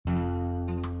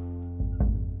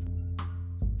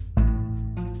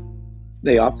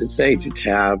They often say to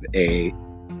have a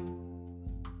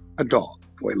dog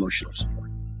for emotional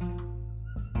support.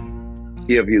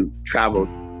 Have you traveled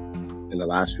in the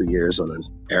last few years on an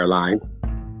airline?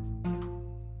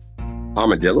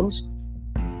 Armadillos?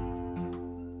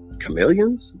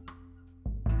 Chameleons?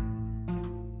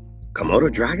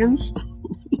 Komodo dragons?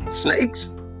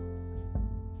 Snakes?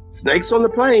 Snakes on the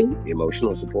plane,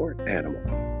 emotional support animal.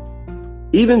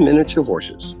 Even miniature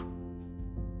horses.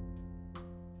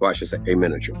 Well, I should say a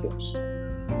miniature horse.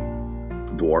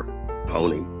 Dwarf,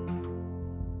 pony.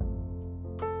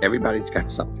 Everybody's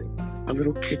got something. A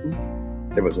little kitten.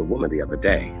 There was a woman the other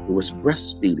day who was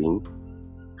breastfeeding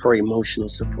her emotional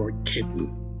support kitten.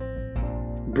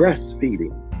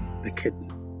 Breastfeeding the kitten.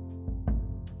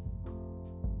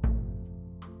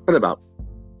 What about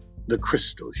the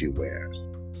crystals you wear?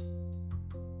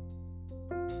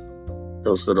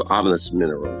 Those little ominous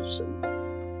minerals and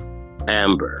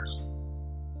amber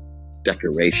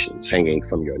decorations hanging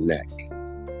from your neck.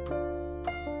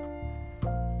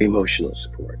 Emotional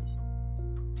support.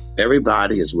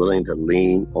 Everybody is willing to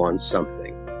lean on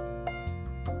something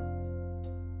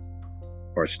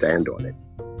or stand on it,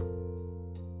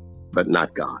 but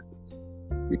not God.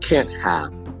 You can't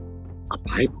have a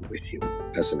Bible with you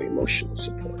as an emotional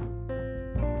support.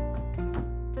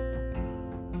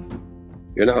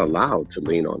 You're not allowed to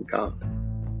lean on God.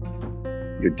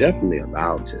 You're definitely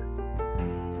allowed to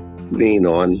lean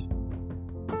on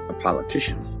a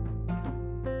politician,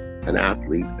 an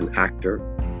athlete, an actor,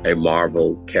 a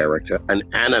Marvel character, an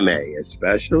anime,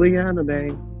 especially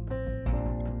anime.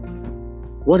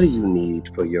 What do you need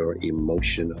for your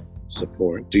emotional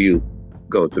support? Do you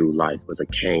go through life with a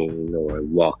cane or a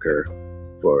walker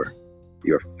for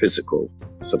your physical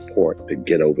support to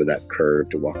get over that curve,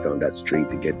 to walk down that street,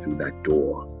 to get through that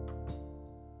door?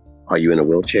 Are you in a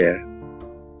wheelchair?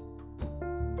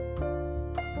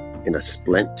 In a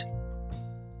splint?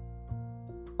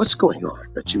 What's going on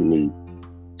that you need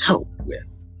help with?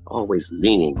 Always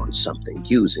leaning on something,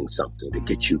 using something to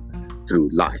get you through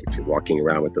life. You're walking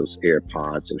around with those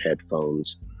AirPods and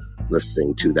headphones,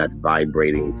 listening to that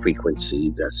vibrating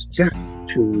frequency that's just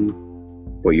tuned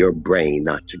for your brain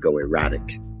not to go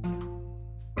erratic.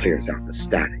 Clears out the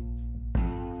static.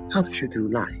 Helps you through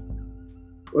life.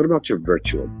 What about your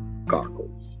virtual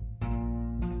goggles?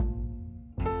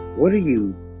 What do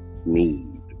you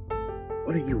need?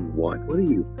 What do you want? What are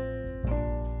you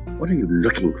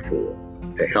looking for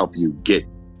to help you get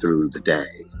through the day?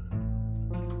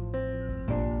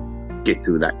 Get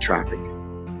through that traffic.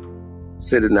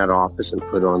 Sit in that office and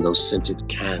put on those scented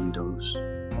candles.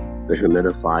 The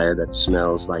humidifier that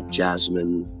smells like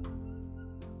jasmine.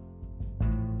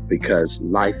 Because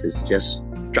life is just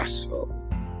stressful.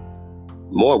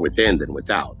 More within than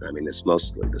without. I mean, it's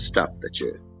mostly the stuff that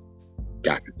you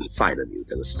got inside of you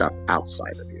than the stuff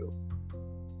outside of you.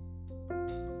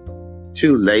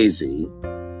 Too lazy,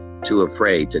 too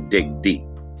afraid to dig deep.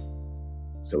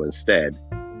 So instead,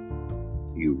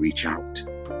 you reach out.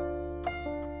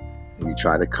 And you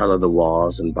try to color the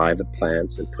walls and buy the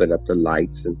plants and put up the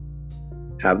lights and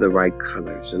have the right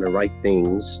colors and the right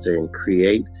things to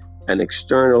create an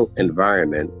external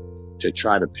environment to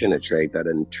try to penetrate that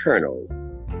internal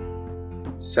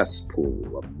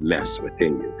cesspool of mess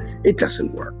within you. It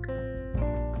doesn't work.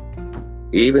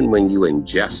 Even when you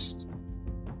ingest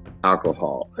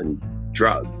alcohol and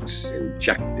drugs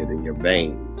injected in your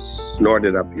veins,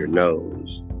 snorted up your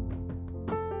nose,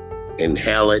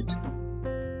 inhale it,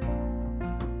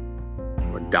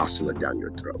 or dousel it down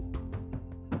your throat.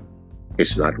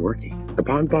 It's not working. The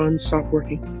bonbons stop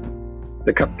working.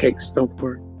 The cupcakes don't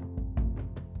work.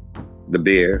 The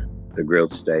beer, the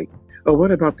grilled steak. Oh,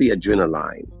 what about the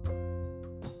adrenaline?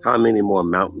 How many more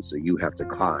mountains do you have to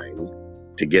climb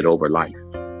to get over life?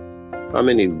 How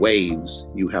many waves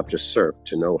you have to surf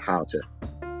to know how to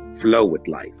flow with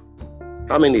life?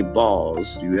 How many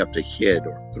balls do you have to hit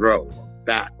or throw or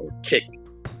bat or kick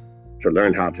to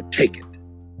learn how to take it?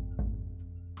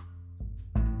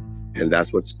 And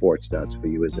that's what sports does for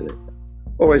you, isn't it?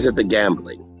 Or is it the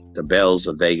gambling, the bells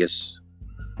of Vegas,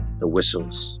 the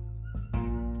whistles,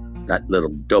 that little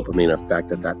dopamine effect,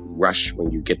 that rush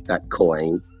when you get that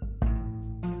coin?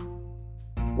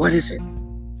 What is it?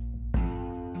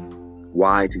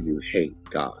 Why do you hate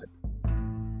God?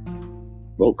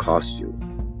 Won't cost you.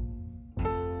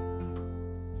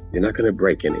 You're not going to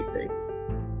break anything.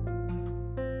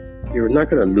 You're not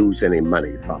going to lose any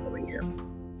money following Him.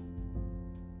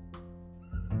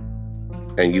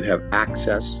 And you have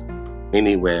access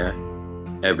anywhere,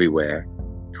 everywhere,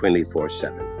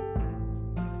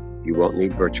 24/7. You won't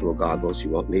need virtual goggles.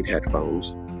 You won't need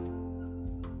headphones.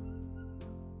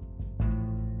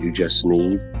 You just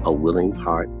need a willing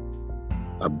heart,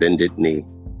 a bended knee,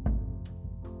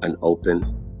 an open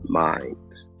mind,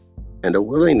 and a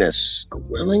willingness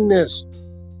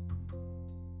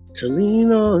to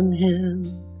lean on Him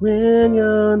when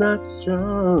you're not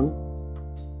strong.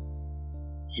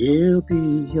 He'll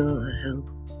be your help.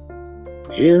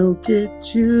 He'll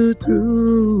get you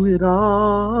through it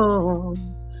all.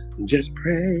 Just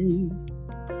pray.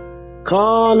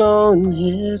 Call on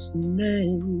His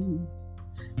name.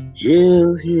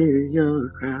 He'll hear your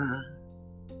cry.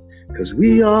 'Cause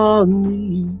we all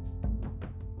need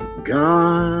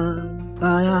God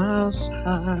by our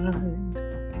side.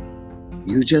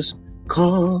 You just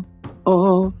call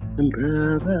on Him,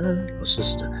 brother or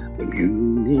sister, when you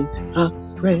need a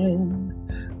friend.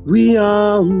 We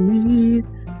all need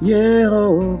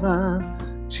Jehovah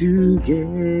to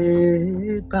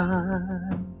get by.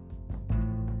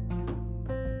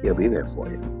 He'll be there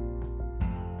for you.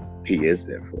 He is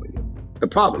there for you. The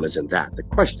problem isn't that. The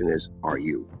question is, are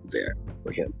you there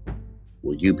for Him?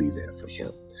 Will you be there for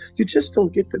Him? You just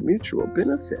don't get the mutual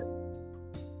benefit.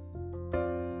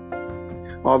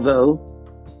 Although,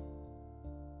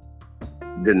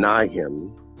 deny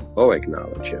Him or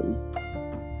acknowledge Him,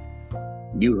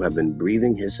 you have been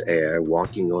breathing His air,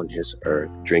 walking on His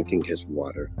earth, drinking His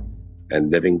water,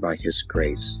 and living by His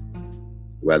grace,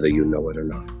 whether you know it or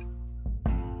not.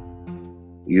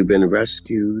 You've been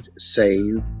rescued,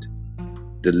 saved,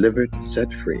 delivered,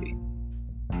 set free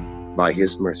by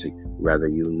His mercy, whether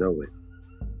you know it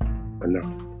or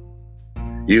not.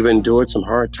 You've endured some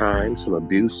hard times, some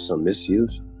abuse, some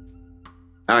misuse,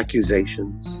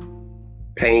 accusations,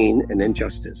 pain, and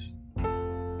injustice.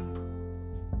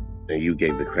 And you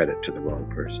gave the credit to the wrong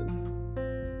person,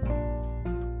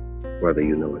 whether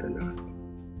you know it or not.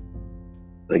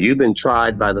 And you've been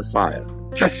tried by the fire,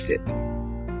 tested,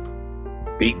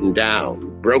 beaten down,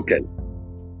 broken,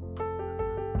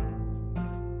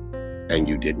 and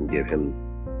you didn't give Him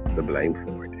the blame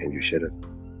for it, and you should have.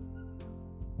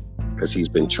 Because He's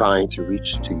been trying to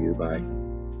reach to you by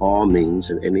all means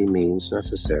and any means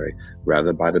necessary,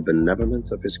 rather by the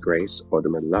benevolence of His grace or the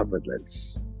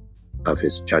malevolence of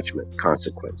His judgment,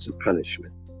 consequence, and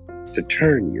punishment, to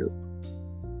turn you,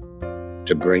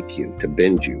 to break you, to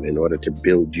bend you in order to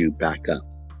build you back up.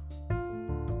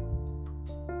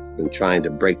 And trying to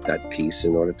break that peace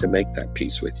in order to make that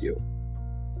peace with you.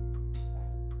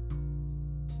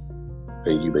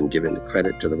 And you've been giving the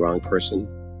credit to the wrong person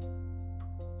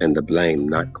and the blame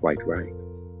not quite right.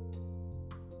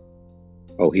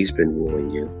 Oh, He's been wooing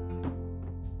you,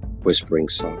 whispering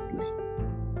softly,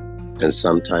 and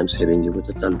sometimes hitting you with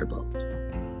a thunderbolt.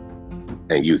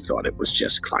 And you thought it was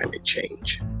just climate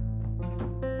change.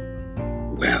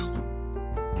 Well,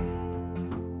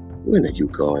 when are you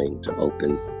going to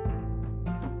open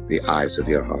the eyes of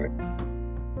your heart?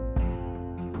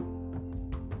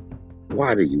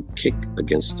 Why do you kick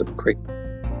against the prick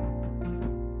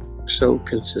so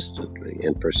consistently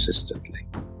and persistently?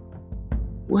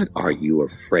 What are you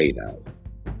afraid of?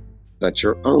 That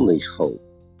your only hope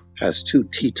has two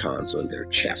Tetons on their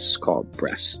chests called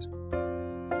breast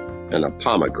and a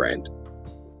pomegranate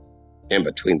in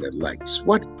between their legs.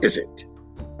 What is it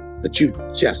that you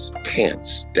just can't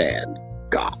stand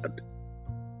God?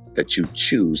 That you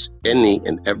choose any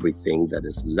and everything that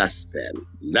is less than.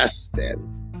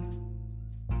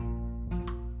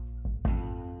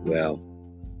 Well,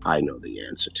 I know the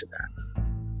answer to that.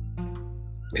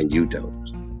 And you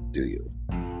don't, do you?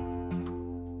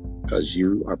 Because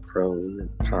you are prone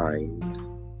and pined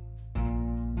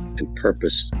and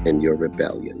purposed in your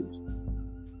rebellion,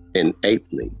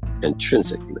 innately,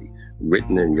 intrinsically,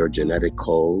 written in your genetic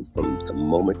code from the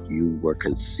moment you were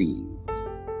conceived.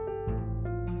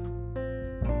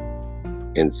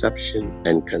 Inception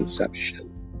and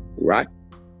conception, right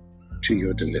to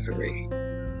your delivery.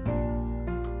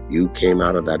 You came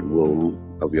out of that womb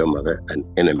of your mother an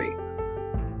enemy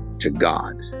to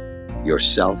God,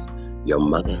 yourself, your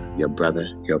mother, your brother,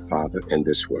 your father, and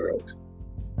this world.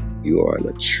 You are an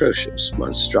atrocious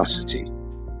monstrosity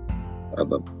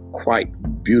of a quite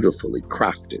beautifully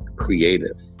crafted,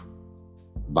 creative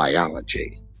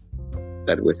biology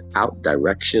that without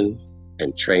direction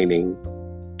and training,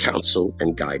 counsel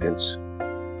and guidance,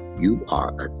 you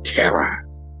are a terror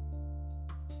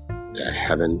to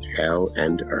heaven, hell,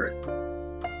 and earth.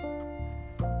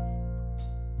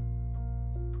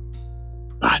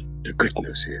 But the good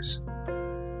news is,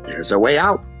 there's a way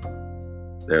out.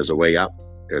 There's a way up.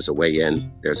 There's a way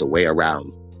in. There's a way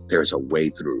around. There's a way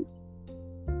through.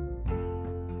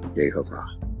 Jehovah,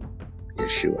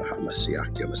 Yeshua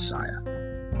HaMashiach, your Messiah,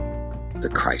 the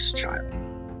Christ child,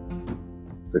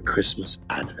 the Christmas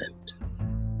Advent,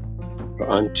 For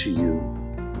unto you,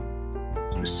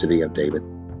 the city of David,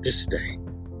 this day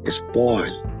is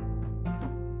born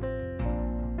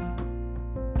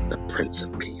the Prince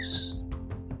of Peace.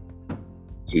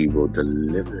 He will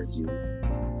deliver you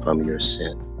from your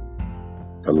sin,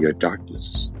 from your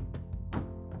darkness.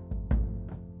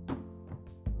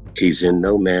 He's in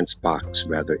no man's box,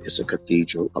 rather is a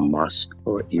cathedral, a mosque,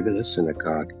 or even a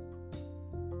synagogue.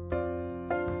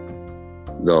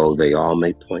 Though they all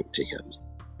may point to him,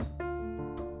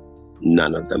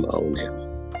 none of them own him.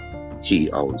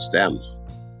 He owns them.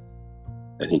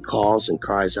 And he calls and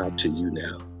cries out to you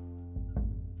now.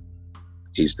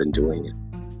 He's been doing it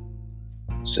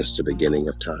since the beginning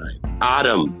of time.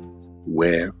 Adam,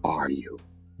 where are you?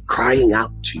 Crying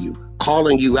out to you,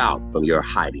 calling you out from your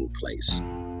hiding place,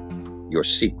 your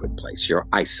secret place, your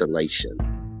isolation.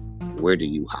 Where do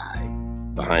you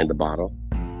hide? Behind the bottle?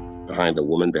 Behind the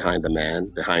woman, behind the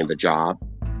man, behind the job,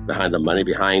 behind the money,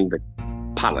 behind the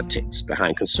politics,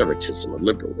 behind conservatism or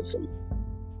liberalism?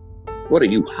 What are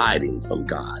you hiding from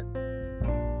God?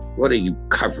 What are you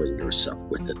covering yourself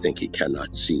with to think he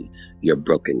cannot see your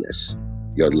brokenness,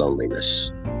 your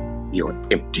loneliness, your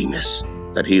emptiness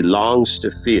that he longs to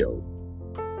feel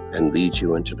and lead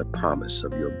you into the promise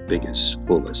of your biggest,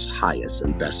 fullest, highest,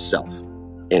 and best self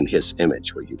in his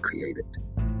image where you created?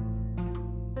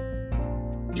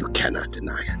 You cannot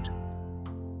deny it.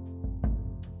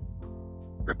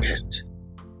 Repent.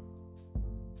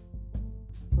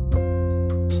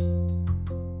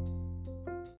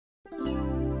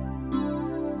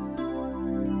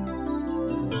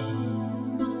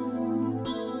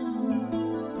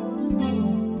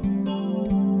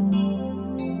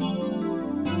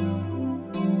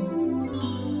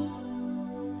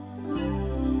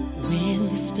 When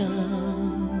the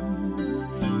storm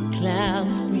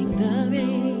clouds bring the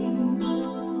rain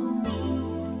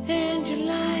and your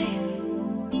life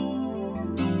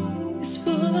is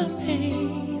full of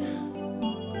pain,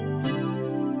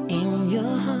 in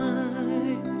your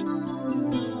heart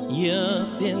you're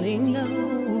feeling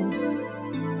low,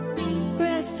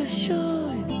 rest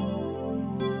assured,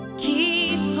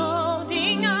 keep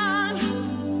holding on,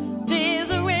 there's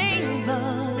a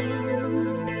rainbow.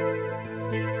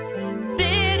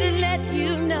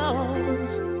 You know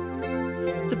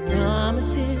the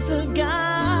promises of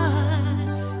God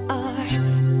are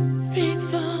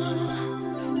faithful.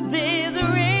 There's a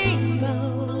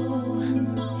rainbow,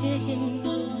 hey,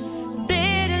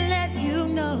 there to let you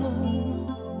know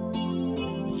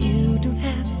you don't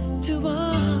have to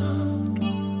walk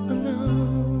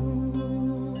alone.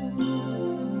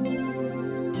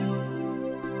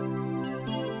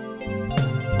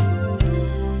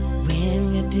 When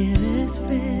your dearest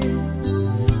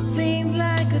friend seems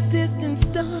like a distant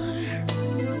star,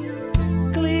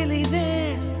 clearly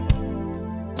there,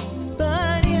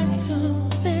 but yet so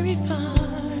very far,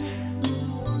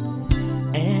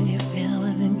 and you feel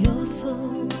within your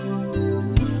soul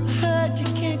a hurt you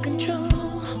can't control.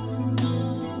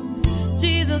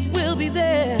 Jesus will be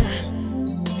there.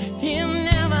 He'll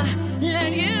never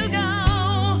let you go.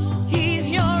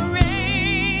 He's your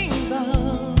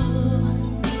rainbow,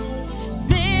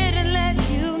 there to let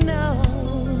you know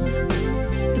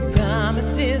the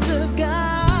promises of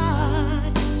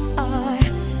God are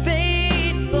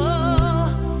faithful.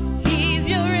 He's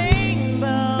your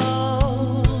rainbow,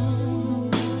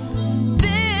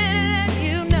 there to let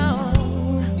you know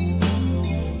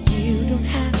you don't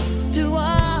have to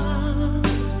walk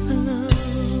alone.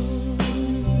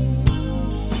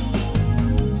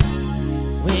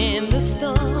 When the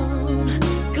storm